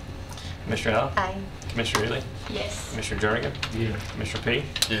 Commissioner Allen? Aye. Commissioner Ely? Yes. Commissioner Jernigan? Yeah. Commissioner P?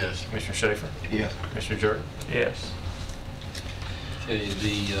 Yes. Commissioner Schaefer? Yes. Commissioner Jordan? Yes. Okay,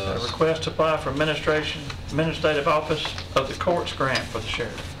 A request to apply for administrative office of the courts grant for the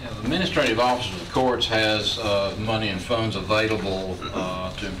sheriff. Yeah, the administrative office of the courts has money and funds available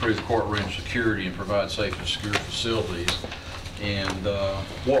to improve courtroom security and provide safe and secure facilities. And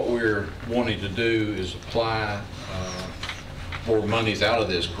what we're wanting to do is apply for monies out of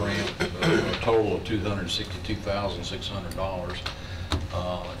this grant, a total of $262,600.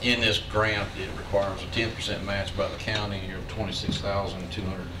 In this grant, it requires a 10% match by the county of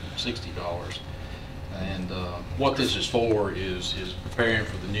 $26,260. And what this is for is preparing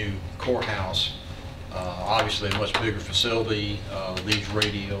for the new courthouse. Obviously a much bigger facility. These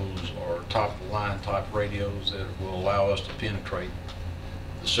radios are top-of-the-line type radios that will allow us to penetrate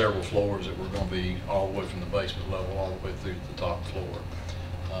the several floors that we're going to be all the way from the basement level all the way through to the top floor.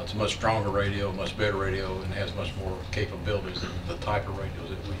 It's a much stronger radio, much better radio, and has much more capabilities than the type of radios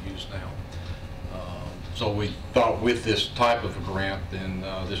that we use now. So we thought with this type of a grant, then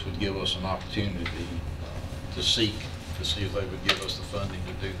this would give us an opportunity to seek to see if they would give us the funding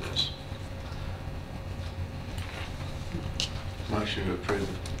to do this. Motion to approve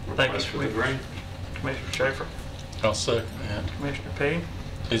the Thank request you, for the grant. Commissioner Schaefer. I'll second that. Commissioner P.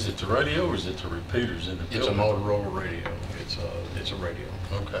 Is it the radio or is it the repeaters in the It's a building? Motorola radio. It's a radio.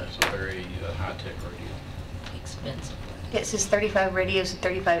 Okay. It's a very high-tech radio. Expensive. It says 35 radios and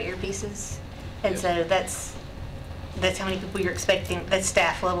 35 earpieces. And Yes. so that's how many people you're expecting, that's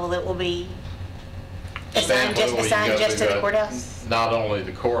staff level that will be assigned Staff level, just you've got to the courthouse? Not only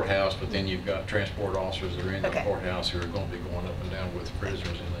the courthouse, but then you've got transport officers that are in the Okay. courthouse who are going to be going up and down with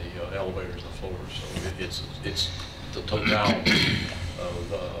prisoners in the elevators and the floors. So it's the totality of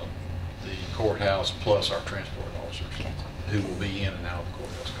the courthouse plus our transport officers who will be in and out of the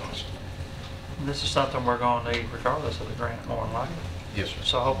courthouse constantly. This is something we're going to need regardless of the grant, more than likely. Yes, sir.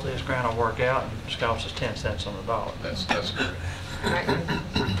 So hopefully this grant will work out and just cost us 10 cents on the dollar. That's correct. All right.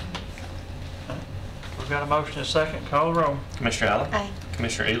 We've got a motion and a second. Call the roll. Commissioner Allen? Aye.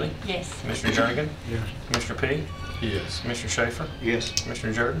 Commissioner Ely? Yes. Commissioner Jernigan? Yes. Commissioner P? Yes. Commissioner Schaefer? Yes.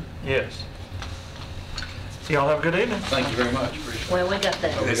 Commissioner Jordan? Yes. Y'all have a good evening. Thank you very much. Appreciate it. Well, we got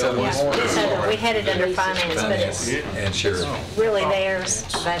that. They said it was- So we had it under finance, but it's And sheriff. really theirs,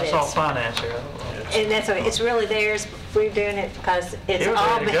 but That's all it's, finance here. and that's, it's really theirs. We're doing it because it's He was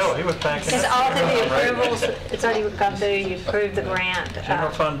all, ready to go. He was packing it's up. all through the approvals. It's already gone through, you approved the grant.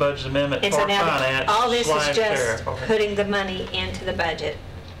 General fund budget amendment And for so now, finance all this is slash just sheriff. Okay. putting the money into the budget.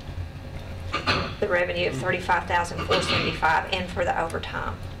 The revenue of $35,475 and for the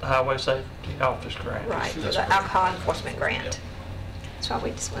overtime, Highway safety office grant. right, for the alcohol enforcement grant. That's why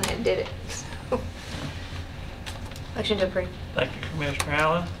we just went ahead and did it. So, Motion to approve. Thank you, Commissioner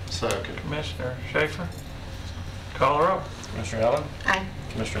Allen. Second. Commissioner Schaefer. Call the roll. Commissioner Allen? Aye.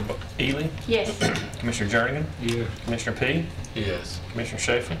 Commissioner Ely? Yes. Commissioner Jernigan? Yeah. Commissioner P? Yes. Commissioner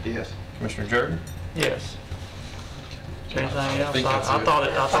Schaefer? Yes. Commissioner Jordan? Yes. Anything else? think that's I it.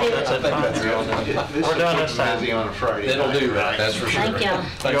 thought that's it. This We're done is this time. busy on a Friday. It'll night. do that, that's for sure. Thank you.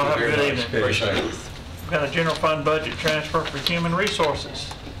 Thank Y'all you have a very good much. evening. Appreciate it. We've got a general fund budget transfer for human resources.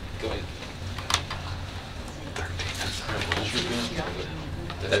 Go ahead.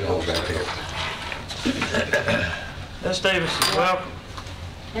 That goes right there. Ms. Davis, welcome.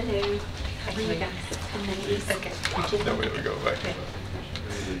 Hello. How are you guys? Okay. Then we have to go back.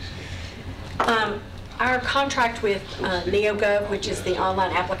 Our contract with NeoGov, which is the online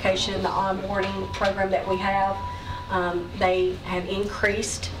application, the onboarding program that we have, they have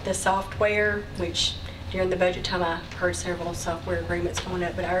increased the software, which during the budget time I heard several software agreements going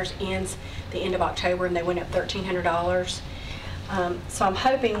up, but ours ends the end of October and they went up $1,300. So I'm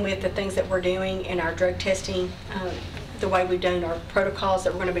hoping with the things that we're doing in our drug testing, the way we've done our protocols,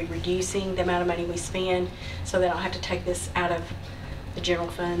 that we're going to be reducing the amount of money we spend so that I don't have to take this out of the general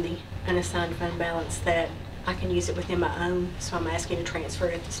fund, the unassigned fund balance, that I can use it within my own. So I'm asking to transfer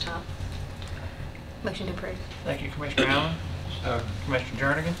it at this time. Motion to approve. Thank you, Commissioner Allen. Commissioner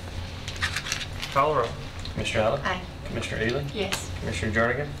Jernigan? Call the roll. Commissioner Allen? Aye. Commissioner Ely? Yes. Commissioner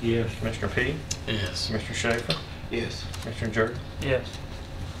Jernigan? Yes. Commissioner P? Yes. Commissioner Schaefer? Yes. Commissioner Jordan? Yes.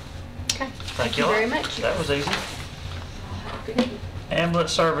 Okay. Thank you all. very much. That was easy.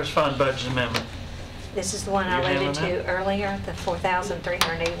 Ambulance Service Fund Budget Amendment. This is the one I You're alluded handling to earlier, the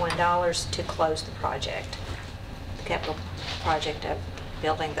 $4,381 to close the project, the capital project of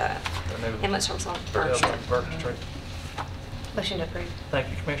building the new ambulance service on Birch Street. Burke Street. Motion to approve. Thank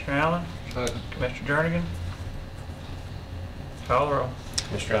you, Commissioner Allen. Commissioner Jernigan? Call the roll.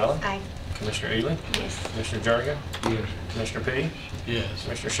 Commissioner Allen? Aye. Commissioner Ely? Yes. Commissioner Jernigan? Yes. Commissioner P? Yes.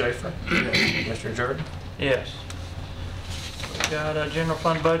 Commissioner Schaefer? Commissioner Jordan? Yes. We got a general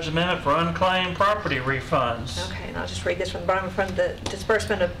fund budget amendment for unclaimed property refunds. Okay, and I'll just read this from the bottom. From the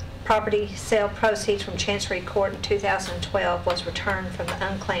disbursement of property sale proceeds from Chancery Court in 2012 was returned from the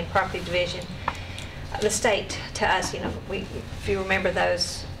unclaimed property division. The state to us, if you remember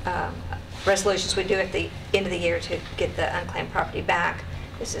those resolutions we do at the end of the year to get the unclaimed property back.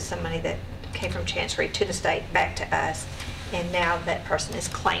 This is some money that came from Chancery to the state back to us, and now that person is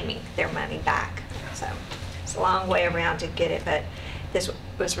claiming their money back. So it's a long way around to get it, but this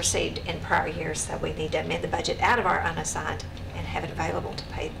was received in prior years, so we need to amend the budget out of our unassigned and have it available to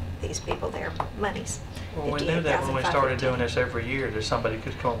pay these people their monies. Well, we knew that when we started doing this every year, that somebody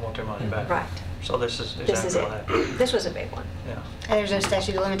could come and want their money back. Right. So this is This is exactly it. what happened. This was a big one. Yeah. And there's no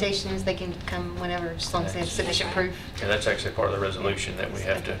statute of limitations. They can come whenever, as long as they have sufficient proof. And that's actually part of the resolution, that we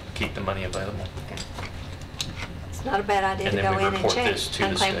have to keep the money available. It's not a bad idea And to then go we in and report check this to the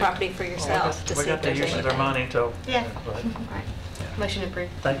unclaimed state. property for yourself to We see got if the there's use of their anything. money till. Yeah. but- Right. Motion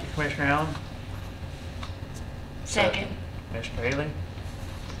approved. Thank you, Commissioner Allen. Second. Commissioner Ely.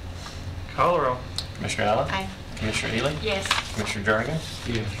 Call the roll. Commissioner Allen? Aye. Commissioner Ely? Yes. Commissioner Jernigan?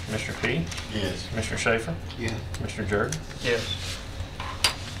 Yes. Commissioner P? Yes. Commissioner Schaefer? Yes. Commissioner Jordan? Yes.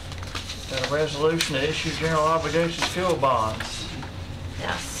 Got a resolution to issue general obligations fuel bonds.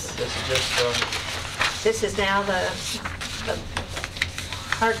 Yes. This is just, This is now the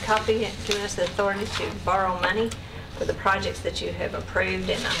hard copy giving us the authority to borrow money for the projects that you have approved.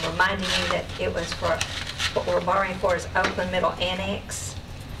 And I'm reminding you that it was for, what we're borrowing for is Oakland Middle Annex,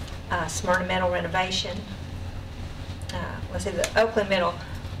 Smyrna Middle renovation. Let's see, the Oakland Middle,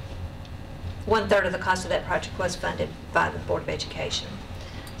 1/3 of the cost of that project was funded by the Board of Education.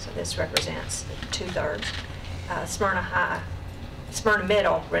 So this represents 2/3. Smyrna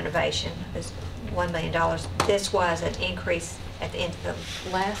Middle renovation is $1 million. This was an increase at the end of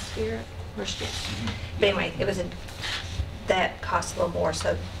the last year. But anyway, that cost a little more,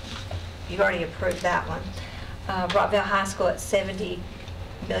 so you've already approved that one. Rockville High School at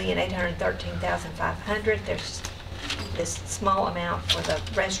 $70,813,500. There's this small amount for the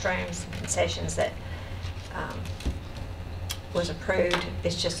restrooms and concessions that was approved.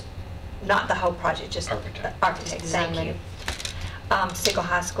 It's just not the whole project, just architect. Thank you. Sickle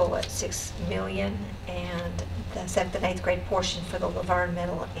High School at $6 million, and the 7th and 8th grade portion for the Laverne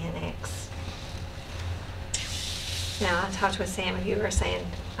Middle Annex. Now, I talked with Sam, and you were saying,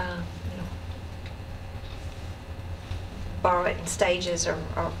 borrow it in stages or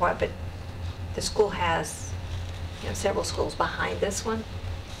what, but the school has, several schools behind this one.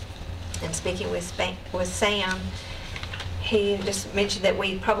 And speaking with Sam, he just mentioned that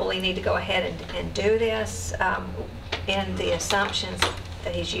we probably need to go ahead and do this. And the assumptions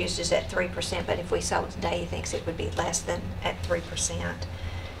that he's used is at 3%, but if we sold it today, he thinks it would be less than at 3%.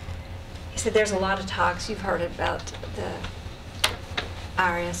 He said there's a lot of talks, you've heard about the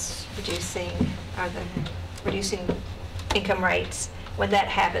IRS reducing income rates. When that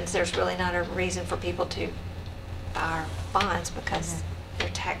happens, there's really not a reason for people to buy our bonds because their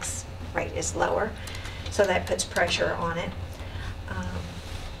tax rate is lower. So that puts pressure on it.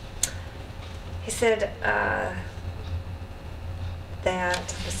 He said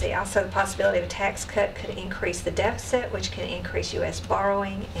that, also the possibility of a tax cut could increase the deficit, which can increase U.S.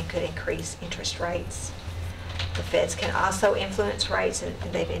 borrowing and could increase interest rates. The feds can also influence rates, and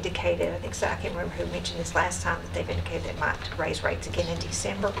they've indicated, I think so, I can't remember who mentioned this last time, that they've indicated they might raise rates again in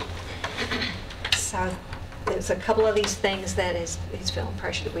December. So there's a couple of these things that he's feeling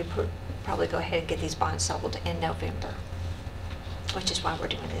pressure that we probably go ahead and get these bonds sold in November, which is why we're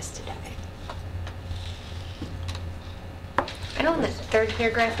doing this today. I know in the third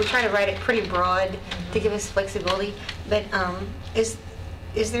paragraph, we try to write it pretty broad to give us flexibility, but is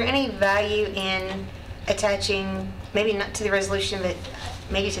there any value in attaching, maybe not to the resolution, but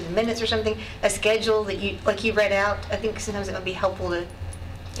maybe to the minutes or something, a schedule that you read out? I think sometimes it would be helpful to,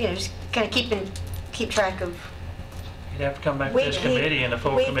 just kind of keep track of. You'd have to come back to this committee and the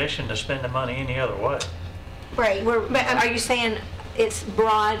full commission to spend the money any other way. Right. But are you saying it's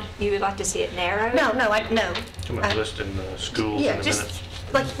broad, you would like to see it narrow? No. Too much listing the schools Yeah, in the just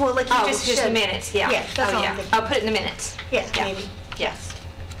minutes. like you just the showed. minutes, yeah. Yeah, that's all I'm thinking. I'll put it in the minutes. Yeah, maybe. Yes.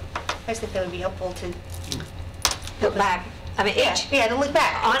 I just think that would be helpful to Look back. I mean, Yeah, to look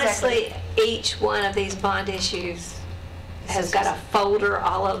back. honestly, each one of these bond issues has got a folder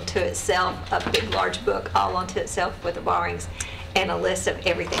all onto itself, a big, large book all onto itself with the borrowings and a list of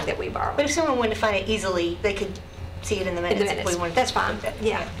everything that we borrowed. But if someone wanted to find it easily, they could see it in the In the minutes if we minutes, wanted. that's fine. to.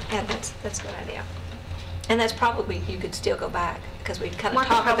 Yeah, that's a good idea. And that's probably, you could still go back, because we've kind of Mark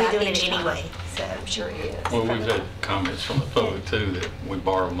is talked probably about doing each it one. anyway, so. I'm sure he is. Well, we've had comments from the public too, that we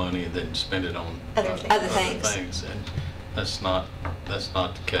borrow money and then spend it on Other things. Other things. and that's not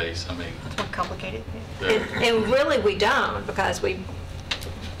the case. I mean, It's more complicated. And really, we don't, because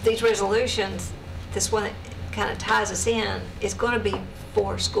these resolutions, this one that kind of ties us in, is going to be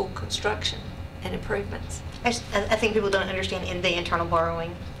for school construction and improvements. I think people don't understand the internal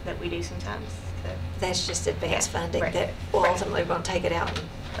borrowing that we do sometimes. So. That's just advanced funding right. that will Right. ultimately, we're going to take it out and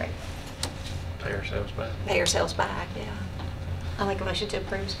Right. Pay ourselves back. pay ourselves back, yeah. I'll make a motion to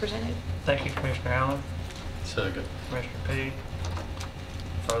approve as presented. Thank you, Commissioner Allen. second. Commissioner P.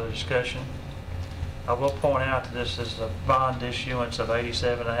 Further discussion? I will point out that this is a bond issuance of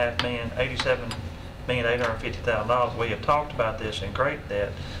 $87,850,000. We have talked about this in great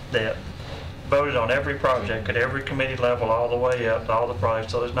depth, voted on every project at every committee level all the way up to all the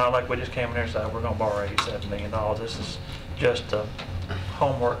projects. So it's not like we just came in there and said, we're going to borrow $87 million. This is just a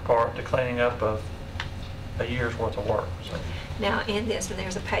homework part to cleaning up of a year's worth of work. So. Now, in this, and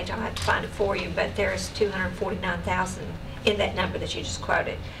there's a page, I'll have to find it for you, but there's $249,000 in that number that you just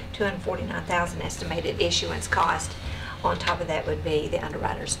quoted, $249,000 estimated issuance cost. On top of that would be the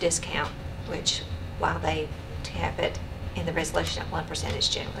underwriter's discount, which, while they have it in the resolution at 1%, is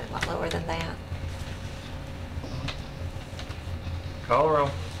generally a lot lower than that. Call the roll.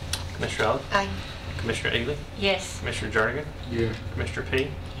 Commissioner Allen? Aye. Commissioner Ely? Yes. Commissioner Jernigan? Yeah. Commissioner P?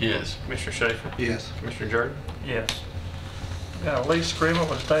 Yes. Commissioner Schaefer? Yes. Commissioner Jordan? Yes. We got a lease agreement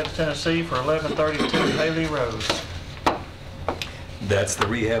with the state of Tennessee for 1132 Haley Road. That's the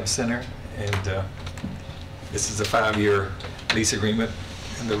rehab center, and this is a 5-year lease agreement,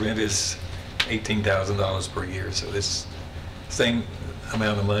 and the rent is $18,000 per year. So this same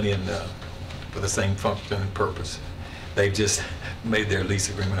amount of money and for the same function and purpose. They've just made their lease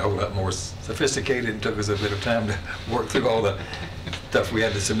agreement a whole lot more sophisticated and took us a bit of time to work through all the stuff we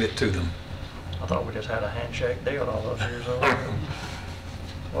had to submit to them. I thought we just had a handshake deal all those years ago.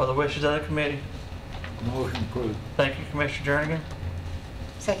 What are the wishes of the committee? Motion approved. Thank you, Commissioner Jernigan.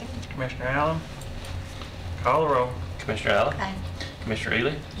 Second. Commissioner Allen. Call the roll. Commissioner Allen? Aye. Commissioner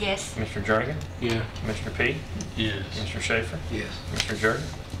Ely? Yes. Commissioner Jernigan? Yeah. Commissioner P? Yes. Commissioner Schaefer? Yes. Commissioner Jordan?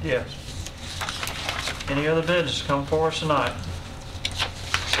 Yes. Any other business come for us tonight?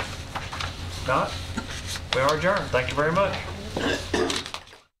 Not? We are adjourned. Thank you very much.